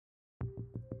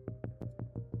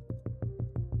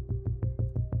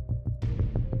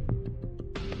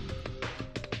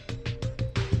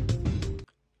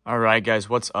All right, guys,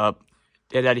 what's up?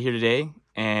 Daddy here today,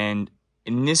 and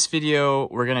in this video,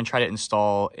 we're gonna try to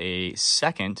install a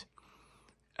second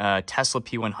Tesla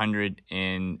P100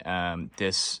 in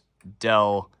this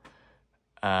Dell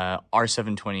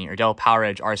R720 or Dell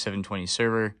PowerEdge R720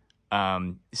 server.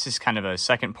 This is kind of a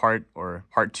second part or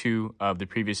part two of the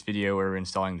previous video where we're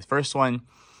installing the first one.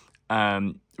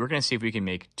 We're gonna see if we can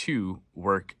make two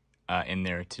work in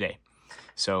there today.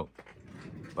 So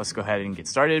let's go ahead and get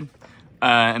started.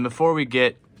 And before we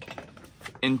get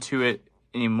into it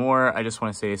anymore, I just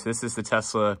want to say, so this is the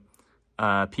Tesla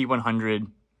P100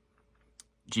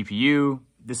 GPU.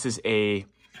 This is a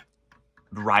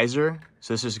riser.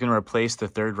 So this is going to replace the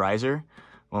third riser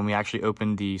when we actually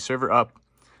open the server up.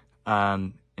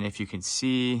 And if you can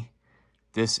see,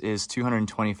 this is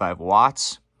 225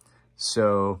 watts.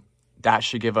 So that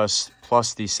should give us,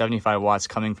 plus the 75 watts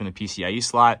coming from the PCIe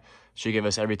slot, should give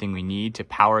us everything we need to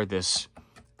power this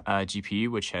GPU,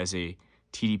 which has a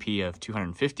TDP of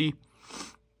 250.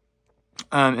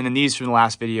 And then these from the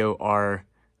last video are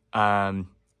a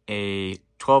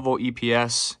 12-volt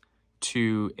EPS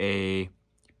to a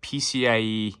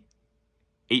PCIe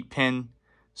 8-pin.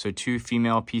 So two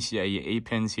female PCIe 8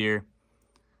 pins here.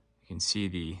 You can see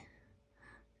the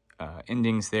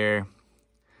endings there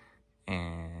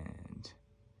and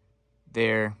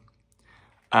there.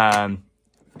 And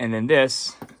then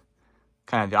this,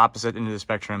 kind of the opposite end of the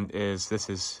spectrum, is this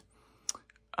is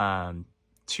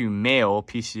two male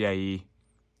PCIe,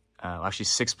 actually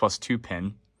 6+2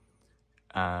 pin.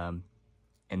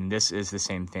 And this is the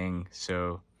same thing.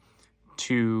 So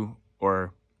two,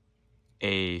 or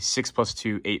a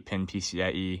 6+2 8-pin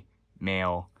PCIe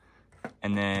male,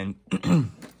 and then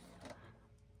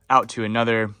out to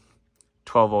another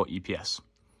 12-volt EPS.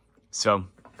 So,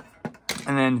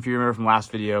 and then if you remember from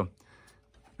last video,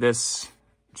 this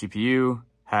GPU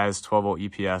has 12-volt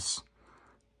EPS.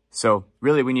 So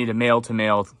really we need a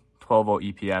male-to-male 12-volt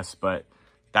EPS, but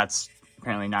that's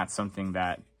apparently not something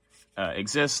that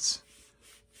exists.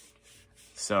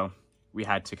 So we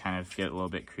had to kind of get a little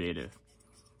bit creative.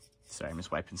 Sorry, I'm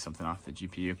just wiping something off the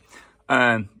GPU.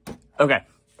 Okay.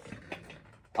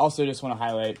 Also just want to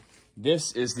highlight,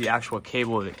 this is the actual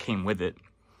cable that came with it.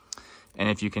 And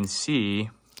if you can see,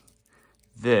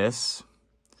 this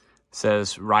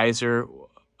says riser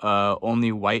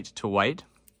only white to white.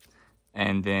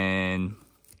 And then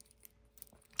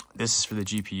this is for the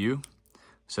GPU.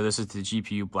 So this is the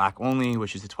GPU black only,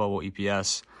 which is the 12-volt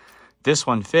EPS. This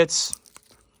one fits.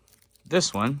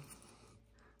 This one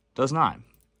does not.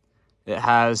 It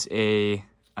has a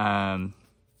has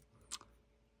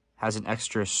an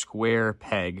extra square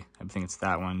peg. I think it's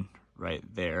that one right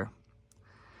there.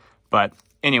 But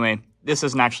anyway, this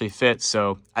doesn't actually fit.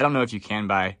 So I don't know if you can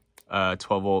buy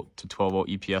 12-volt to 12-volt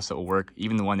EPS that will work.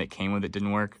 Even the one that came with it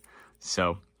didn't work.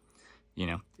 So, you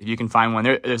know, if you can find one,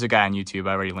 there's a guy on YouTube.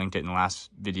 I already linked it in the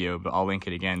last video, but I'll link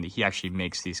it again. He actually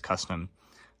makes these custom,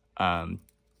 you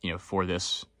know, for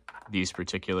these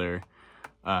particular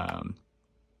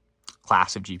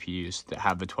class of GPUs that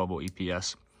have the 12-volt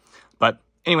EPS. But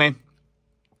anyway,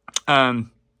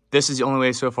 this is the only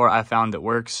way so far I found that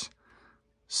works.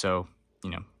 So, you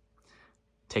know,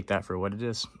 take that for what it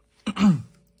is.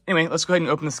 Anyway, let's go ahead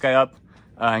and open this guy up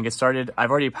and get started.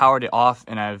 I've already powered it off,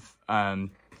 and I've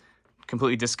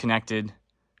completely disconnected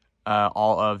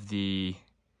all of the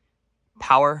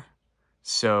power,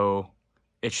 so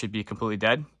it should be completely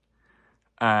dead.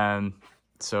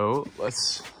 So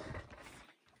let's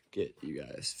get you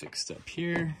guys fixed up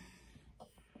here,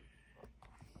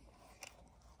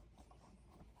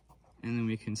 and then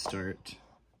we can start.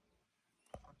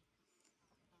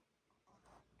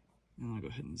 And I'll go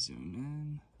ahead and zoom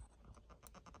in.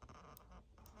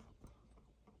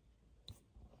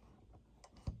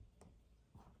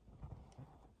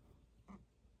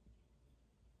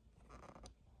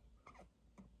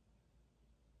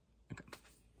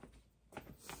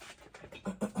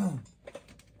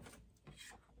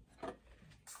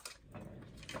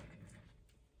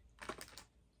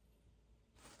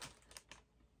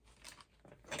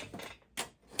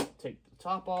 Take the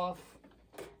top off.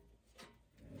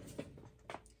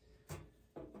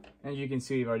 As you can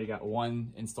see, we've already got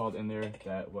one installed in there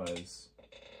that was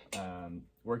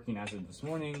working as of this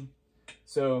morning.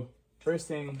 So first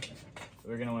thing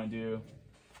we're going to want to do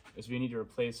is we need to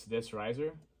replace this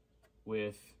riser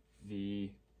with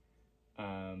the,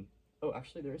 oh,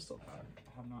 actually there is still power.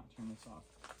 I have not turned this off.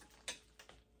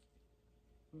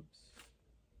 Oops.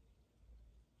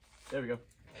 There we go.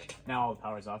 Now all the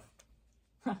power's off.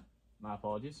 My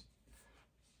apologies.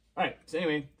 All right, so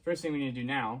anyway, the first thing we need to do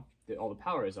now, that all the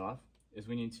power is off, is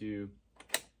we need to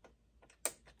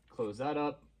close that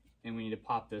up and we need to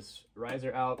pop this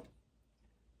riser out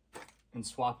and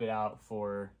swap it out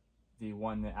for the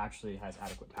one that actually has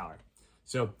adequate power.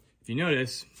 So if you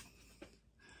notice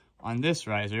on this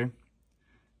riser,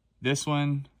 this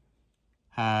one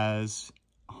has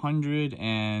 100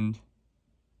 and,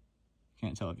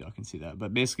 can't tell if y'all can see that,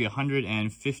 but basically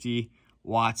 150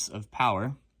 watts of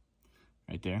power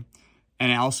right there.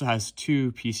 And it also has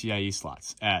 2 PCIe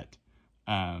slots at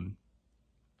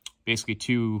basically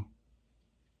 2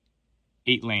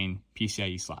 8-lane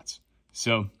PCIe slots.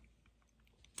 So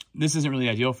this isn't really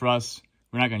ideal for us.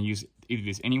 We're not going to use either of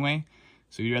these anyway.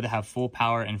 So we'd rather have full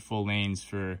power and full lanes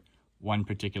for one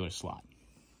particular slot.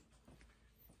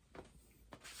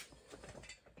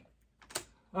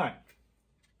 All right,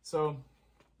 so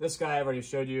this guy I've already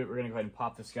showed you. We're gonna go ahead and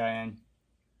pop this guy in.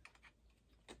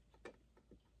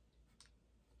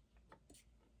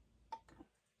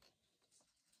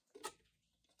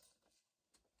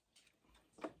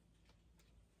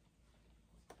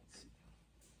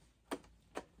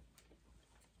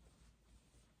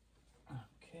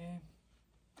 Okay,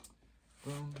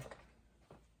 boom.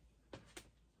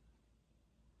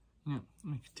 Yeah,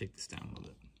 let me take this down a little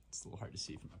bit. It's a little hard to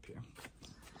see from up here.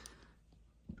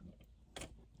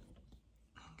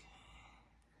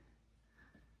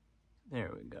 There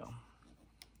we go.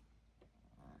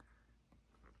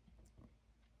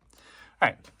 All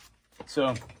right,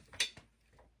 so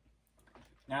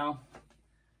now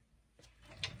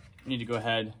we need to go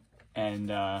ahead and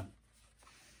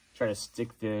try to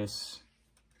stick this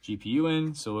GPU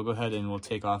in. So we'll go ahead and we'll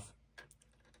take off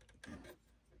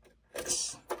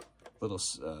this little,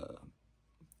 I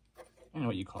don't know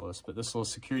what you call this, but this little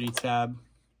security tab.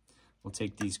 We'll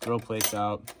take these grill plates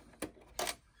out.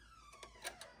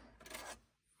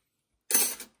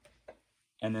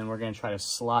 And then we're going to try to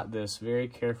slot this very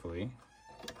carefully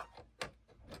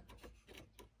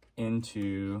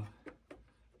into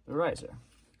the riser.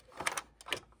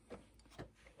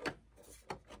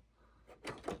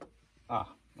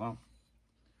 Well,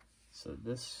 so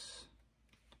this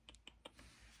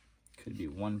could be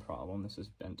one problem. This is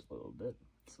bent a little bit,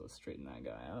 so let's straighten that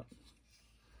guy out.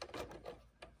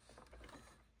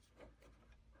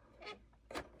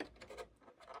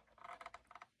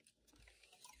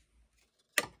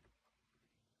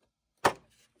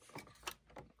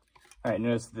 All right,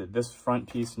 notice that this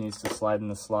front piece needs to slide in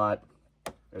the slot.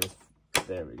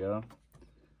 There we go.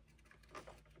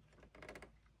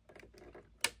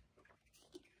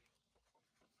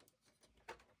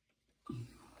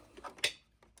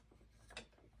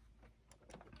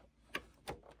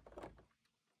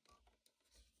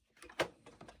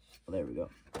 There we go.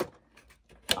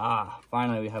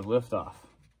 Finally we have liftoff.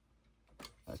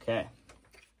 Okay.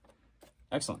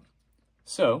 Excellent.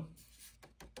 So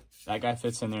that guy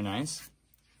fits in there nice.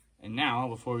 And now,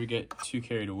 before we get too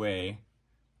carried away,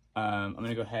 I'm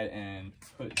gonna go ahead and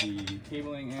put the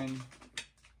cabling in.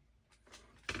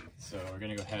 So we're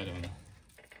gonna go ahead and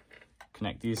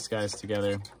connect these guys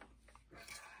together.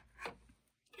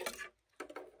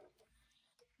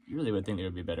 You really would think there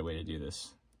would be a better way to do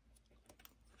this.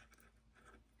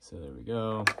 So there we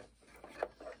go.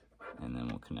 And then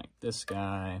we'll connect this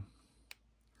guy.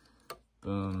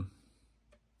 Boom.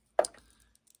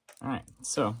 All right,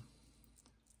 so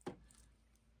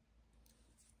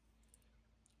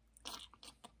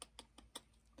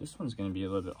this one's gonna be a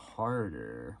little bit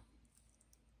harder.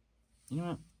 You know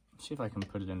what? Let's see if I can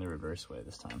put it in the reverse way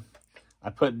this time. I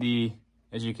put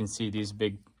as you can see, these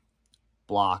big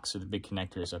blocks or the big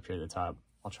connectors up here at the top.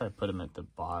 I'll try to put them at the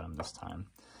bottom this time.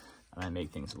 I might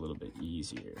make things a little bit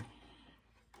easier.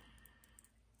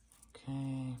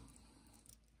 Okay.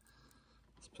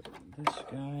 Let's put this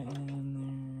guy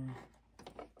in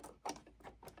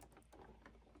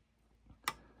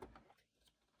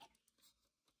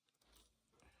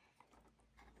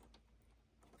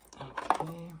there.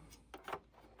 Okay.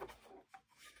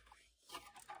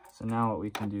 So now what we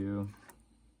can do,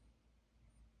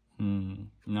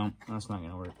 no, that's not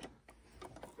gonna work.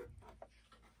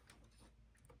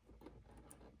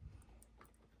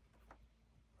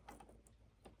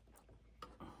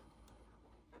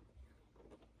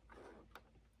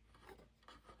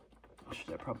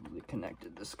 I probably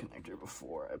connected this connector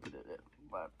before I put it in,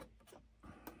 but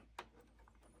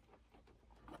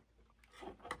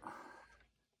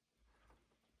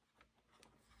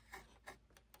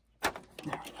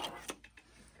there.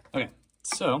 Okay,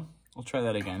 so we'll try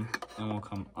that again, and we'll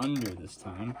come under this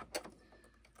time.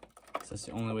 So that's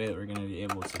the only way that we're going to be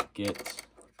able to get.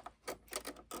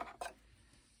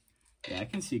 Yeah, I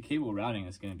can see cable routing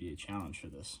is going to be a challenge for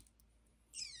this.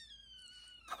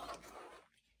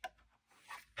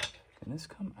 Can this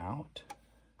come out?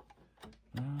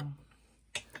 No.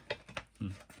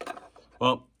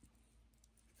 Well,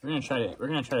 we're gonna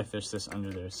try to fish this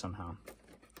under there somehow.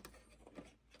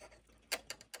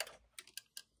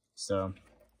 So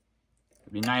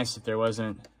it'd be nice if there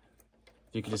wasn't,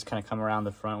 if you could just kind of come around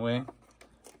the front way,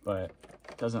 but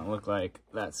it doesn't look like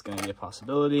that's gonna be a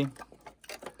possibility.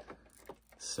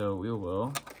 So we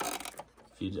will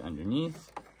feed it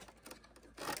underneath.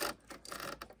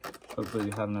 Hopefully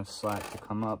we have enough slack to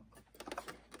come up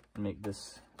and make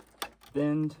this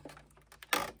bend.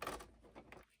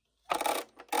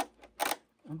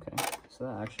 Okay, so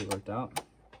that actually worked out.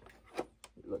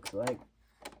 It looks like,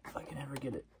 if I can ever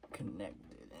get it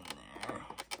connected in there.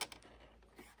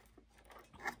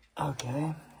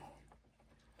 Okay.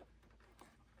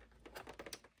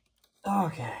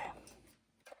 Okay.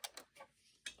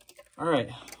 All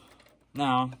right,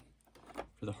 now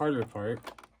for the harder part,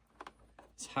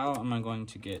 is how am I going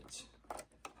to get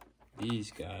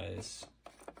these guys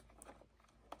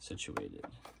situated?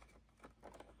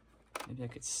 Maybe I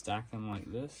could stack them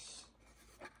like this.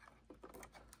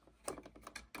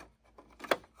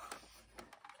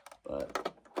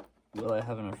 But will I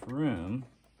have enough room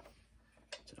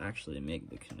to actually make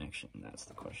the connection? That's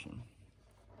the question.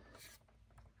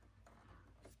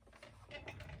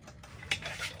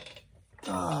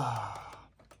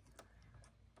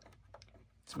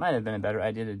 This might have been a better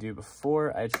idea to do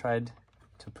before I tried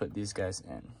to put these guys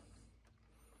in.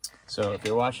 So if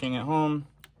you're watching at home,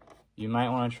 you might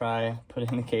want to try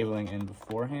putting the cabling in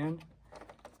beforehand.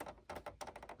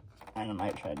 And I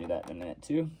might try to do that in a minute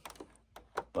too.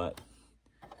 But,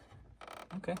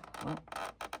 okay, well,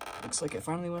 looks like it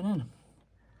finally went in.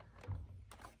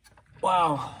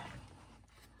 Wow,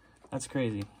 that's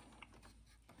crazy.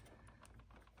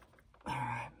 All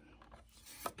right,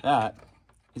 that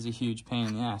is a huge pain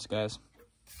in the ass, guys.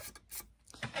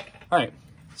 All right,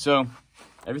 so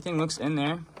everything looks in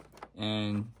there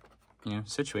and, you know,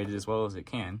 situated as well as it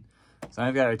can. So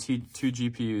I've got our two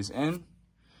GPUs in.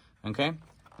 Okay,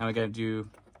 now we got to do,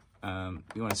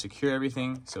 we want to secure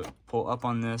everything. So pull up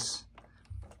on this,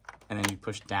 and then you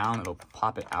push down, it'll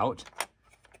pop it out,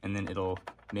 and then it'll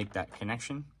make that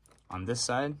connection on this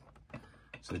side.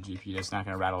 So the GPU is not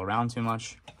going to rattle around too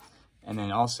much. And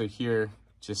then also here,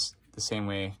 just the same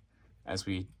way as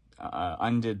we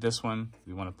undid this one,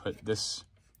 we want to put this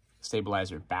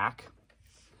stabilizer back.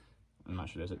 I'm not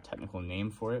sure there's a technical name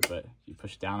for it, but if you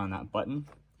push down on that button,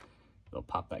 it'll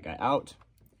pop that guy out.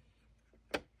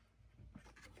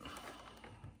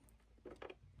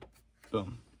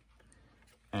 Boom.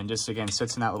 And just again,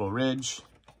 sits in that little ridge.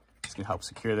 It's gonna help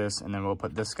secure this, and then we'll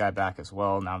put this guy back as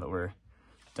well now that we're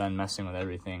done messing with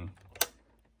everything.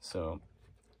 So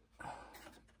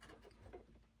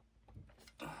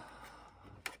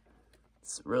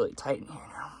it's really tight in here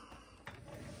now.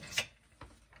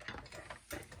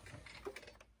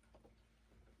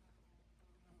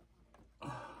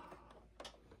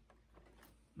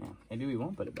 Man, maybe we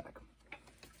won't put it back.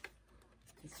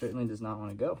 It certainly does not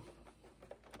want to go.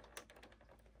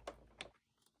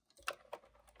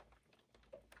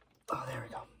 Oh, there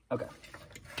we go. Okay.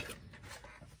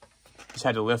 Just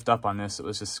had to lift up on this. It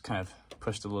was just kind of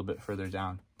pushed a little bit further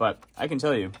down. But I can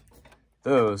tell you,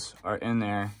 those are in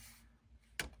there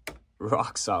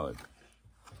rock solid.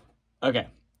 Okay,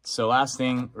 so last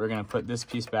thing, we're going to put this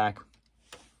piece back.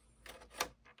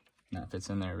 That fits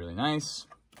in there really nice.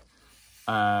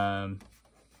 I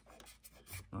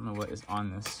don't know what is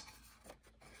on this.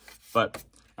 But,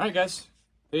 all right, guys,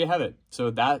 there you have it.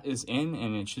 So that is in,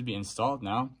 and it should be installed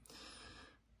now.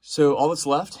 So all that's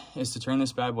left is to turn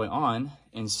this bad boy on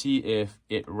and see if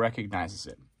it recognizes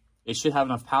it. It should have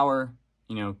enough power,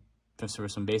 you know, for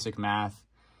some basic math.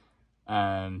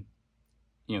 You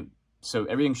know, so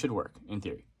everything should work in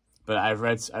theory. But I've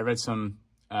read some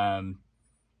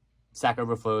Stack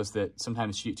Overflows that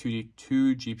sometimes two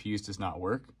GPUs does not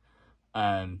work.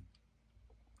 But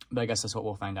I guess that's what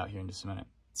we'll find out here in just a minute.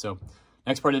 So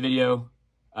next part of the video,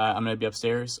 I'm going to be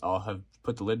upstairs. I'll have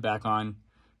put the lid back on,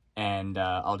 and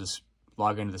I'll just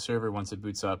log into the server once it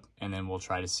boots up, and then we'll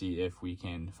try to see if we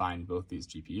can find both these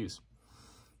GPUs.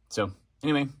 So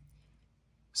anyway,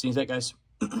 see you in a sec, guys.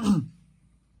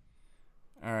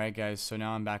 All right, guys, so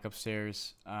now I'm back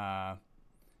upstairs at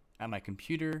my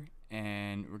computer,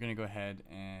 and we're going to go ahead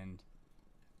and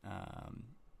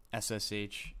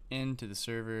SSH into the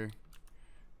server.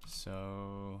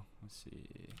 So let's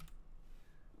see.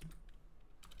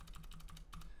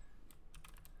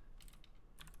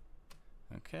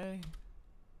 Okay.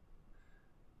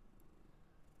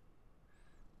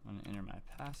 I'm going to enter my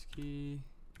passkey.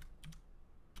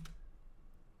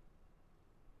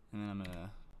 And then I'm going to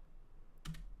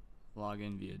log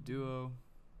in via Duo.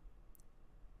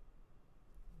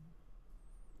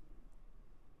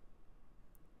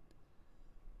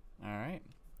 All right,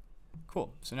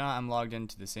 cool. So now I'm logged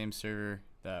into the same server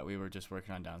that we were just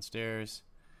working on downstairs.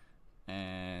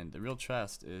 And the real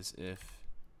test is if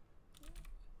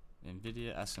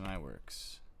NVIDIA SMI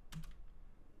works.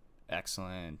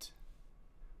 Excellent.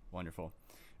 Wonderful.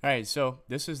 All right, so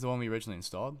this is the one we originally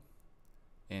installed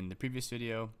in the previous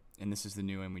video, and this is the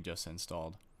new one we just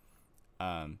installed.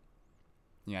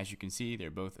 As you can see, they're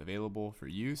both available for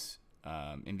use.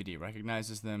 NVIDIA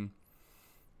recognizes them.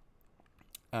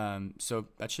 So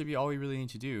that should be all we really need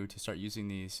to do to start using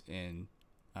these in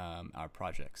our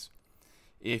projects.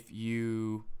 If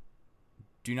you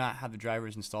do not have the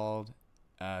drivers installed,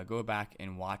 go back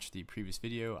and watch the previous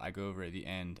video. I go over at the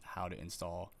end how to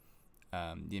install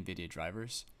the NVIDIA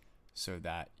drivers so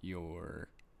that your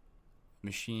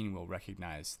machine will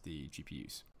recognize the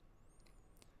GPUs.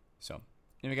 So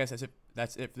anyway guys,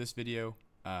 that's it for this video.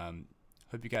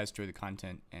 Hope you guys enjoy the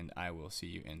content, and I will see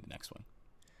you in the next one.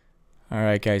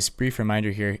 Alright guys, brief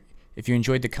reminder here. If you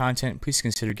enjoyed the content, please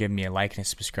consider giving me a like and a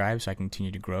subscribe so I can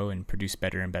continue to grow and produce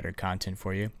better and better content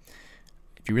for you.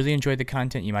 If you really enjoyed the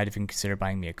content, you might even consider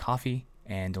buying me a coffee,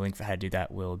 and the link for how to do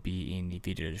that will be in the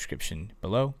video description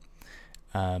below.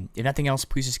 If nothing else,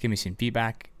 please just give me some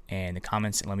feedback in the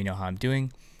comments and let me know how I'm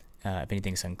doing, if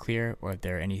anything's unclear or if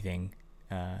there's anything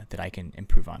that I can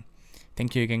improve on.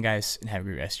 Thank you again guys, and have a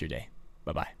great rest of your day.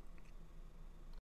 Bye-bye.